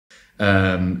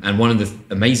And one of the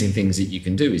amazing things that you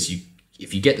can do is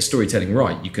if you get the storytelling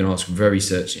right, you can ask very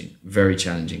searching, very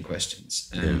challenging questions.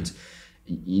 And,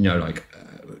 you know, like,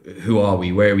 who are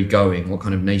we? Where are we going? What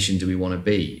kind of nation do we want to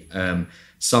be?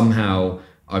 Somehow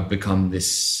I've become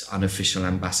this unofficial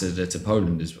ambassador to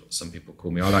Poland, is what some people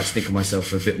call me. I like to think of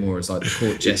myself a bit more as like the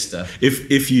court jester.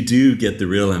 If you do get the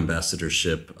real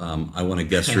ambassadorship, I want a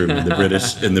guest room in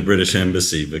the British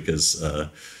embassy, because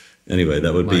anyway,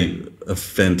 that would be a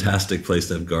fantastic place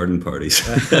to have garden parties.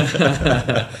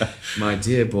 My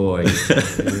dear boy,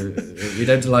 we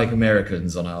don't like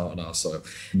Americans on our soil.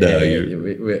 No,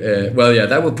 well, yeah,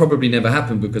 that will probably never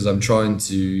happen, because I'm trying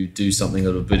to do something a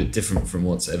little bit different from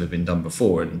what's ever been done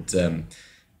before. And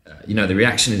you know, the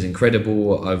reaction is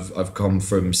incredible. I've come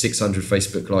from 600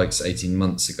 Facebook likes 18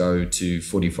 months ago to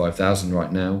 45,000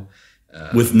 right now.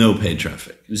 With no paid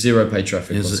traffic. Zero paid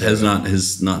traffic.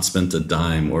 Has not spent a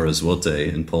dime or a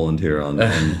złote in Poland here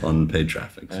on paid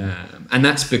traffic. So. And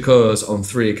that's because on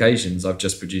 3 occasions I've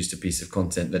just produced a piece of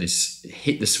content that has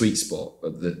hit the sweet spot,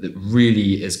 that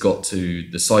really has got to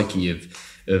the psyche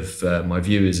of my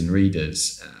viewers and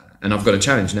readers. And I've got a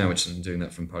challenge now, which I'm doing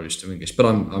that from Polish to English. But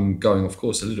I'm going, of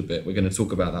course, a little bit. We're going to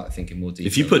talk about that, I think, in more detail.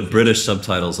 If you put British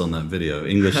subtitles on that video,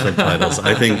 English subtitles,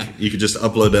 I think you could just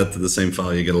upload that to the same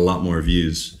file. You get a lot more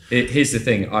views. Here's the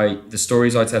thing. The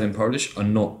stories I tell in Polish are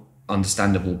not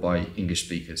understandable by English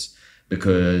speakers,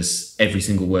 because every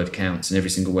single word counts and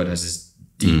every single word has this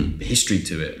deep history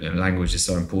to it. And language is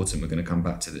so important. We're going to come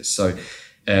back to this. So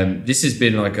this has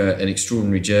been like an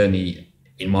extraordinary journey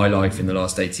in my life in the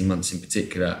last 18 months in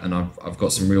particular, and I've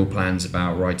got some real plans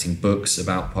about writing books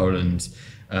about Poland,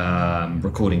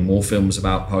 recording more films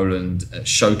about Poland,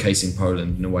 showcasing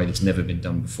Poland in a way that's never been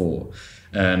done before.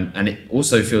 And it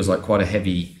also feels like quite a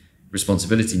heavy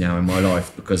responsibility now in my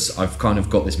life, because I've kind of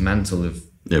got this mantle of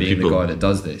being the guy that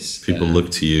does this. People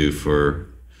look to you for...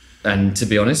 And to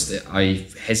be honest, I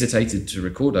hesitated to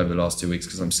record over the last 2 weeks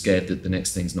because I'm scared that the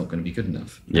next thing's not going to be good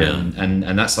enough. Yeah.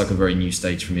 And that's like a very new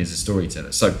stage for me as a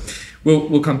storyteller. So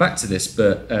we'll come back to this,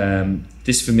 but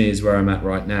this for me is where I'm at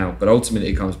right now. But ultimately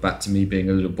it comes back to me being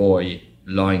a little boy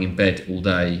lying in bed all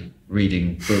day,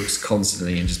 reading books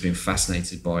constantly, and just being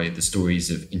fascinated by the stories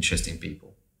of interesting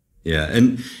people. Yeah.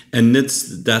 And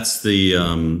that's the,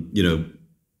 you know,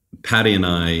 Paddy and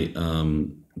I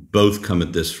both come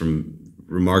at this from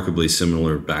remarkably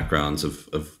similar backgrounds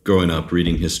of growing up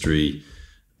reading history.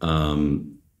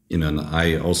 You know, and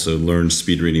I also learned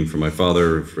speed reading from my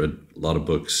father. I've read a lot of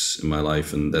books in my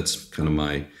life, and that's kind of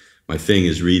my thing,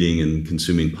 is reading and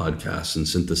consuming podcasts and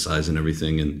synthesizing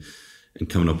everything and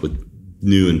coming up with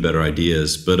new and better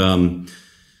ideas. But and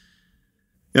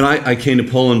I came to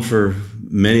Poland for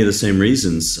many of the same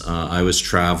reasons. I was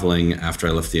traveling after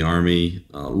I left the army.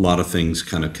 A lot of things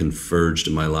kind of converged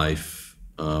in my life.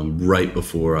 Right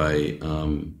before I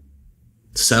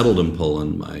settled in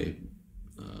Poland, my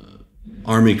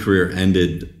army career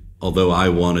ended. Although I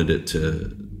wanted it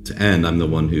to end, I'm the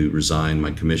one who resigned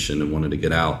my commission and wanted to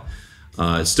get out.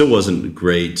 It still wasn't a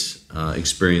great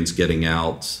experience getting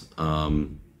out.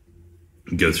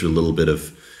 Go through a little bit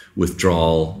of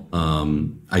withdrawal,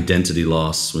 identity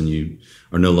loss when you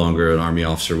are no longer an army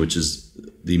officer, which is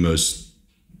the most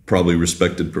probably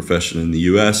respected profession in the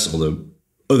U.S., although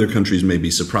other countries may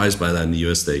be surprised by that. In the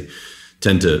U.S., they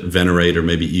tend to venerate or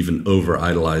maybe even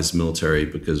over-idolize military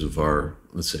because of our,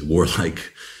 let's say,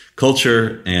 warlike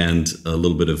culture and a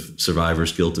little bit of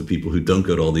survivor's guilt of people who don't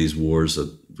go to all these wars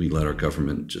that we let our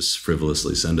government just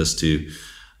frivolously send us to.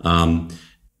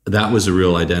 That was a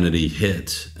real identity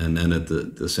hit. And then at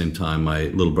the same time, my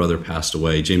little brother passed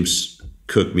away. James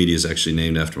Cook Media is actually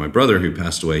named after my brother who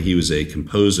passed away. He was a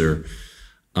composer,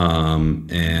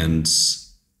 and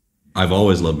I've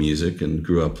always loved music and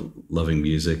grew up loving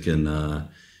music, and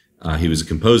he was a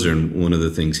composer, and one of the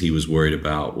things he was worried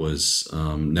about was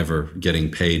never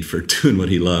getting paid for doing what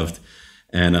he loved.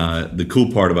 And the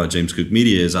cool part about James Cook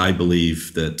Media is I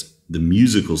believe that the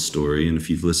musical story, and if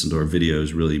you've listened to our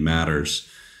videos, really matters.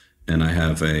 And I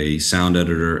have a sound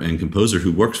editor and composer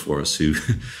who works for us, who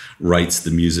writes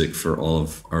the music for all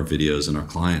of our videos and our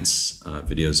clients'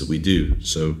 videos that we do.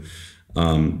 So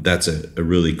that's a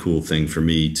really cool thing for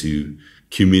me to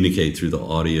communicate through the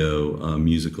audio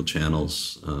musical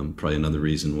channels. Probably another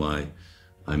reason why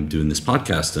I'm doing this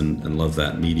podcast and love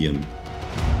that medium.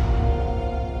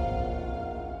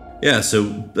 Yeah, so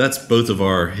that's both of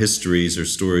our histories or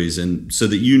stories. And so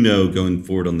that you know, going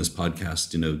forward on this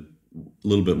podcast, you know, a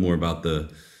little bit more about the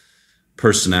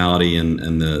personality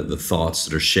and the thoughts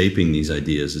that are shaping these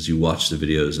ideas as you watch the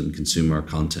videos and consume our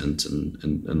content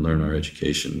and learn our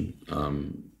education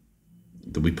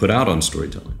that we put out on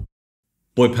storytelling.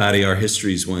 Boy, Paddy, our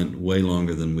histories went way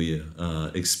longer than we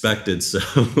expected. So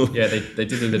yeah, they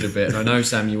did a little bit. And I know,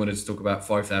 Sam, you wanted to talk about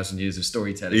 5,000 years of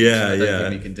storytelling. Yeah, which I don't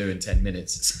think we can do in 10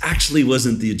 minutes. Actually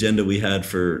wasn't the agenda we had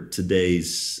for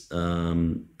today's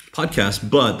podcast,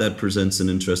 but that presents an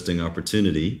interesting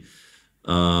opportunity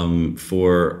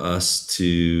for us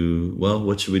to, well,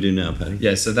 what should we do now, Paddy?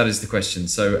 Yeah, so that is the question.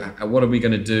 So what are we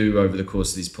going to do over the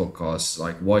course of these podcasts?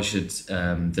 Like, why should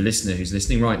the listener who's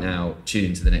listening right now tune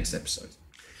into the next episode?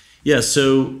 Yeah,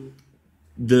 so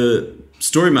the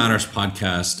Story Matters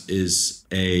podcast is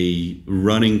a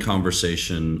running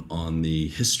conversation on the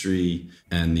history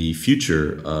and the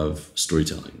future of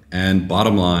storytelling. And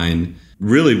bottom line,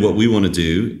 really what we want to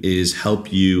do is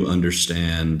help you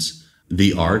understand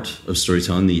the art of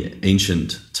storytelling, the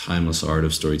ancient, timeless art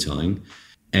of storytelling,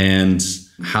 and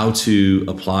how to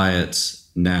apply it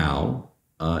now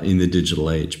in the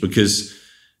digital age. Because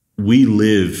we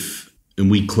live and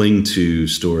we cling to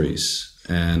stories.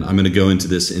 And I'm going to go into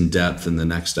this in depth in the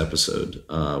next episode,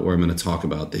 where I'm going to talk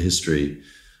about the history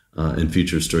and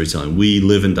future of storytelling. We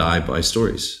live and die by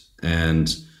stories,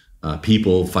 and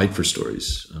people fight for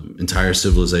stories. Entire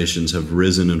civilizations have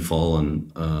risen and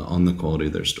fallen on the quality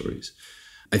of their stories.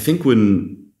 I think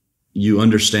when you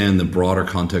understand the broader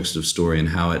context of story and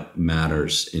how it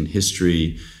matters in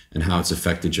history and how it's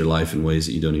affected your life in ways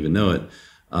that you don't even know it,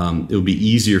 it'll be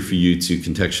easier for you to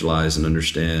contextualize and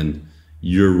understand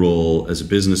your role as a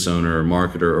business owner or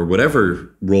marketer or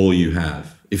whatever role you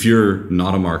have. If you're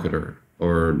not a marketer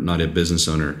or not a business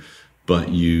owner, but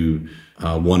you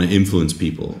want to influence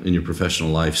people in your professional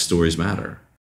life, stories matter.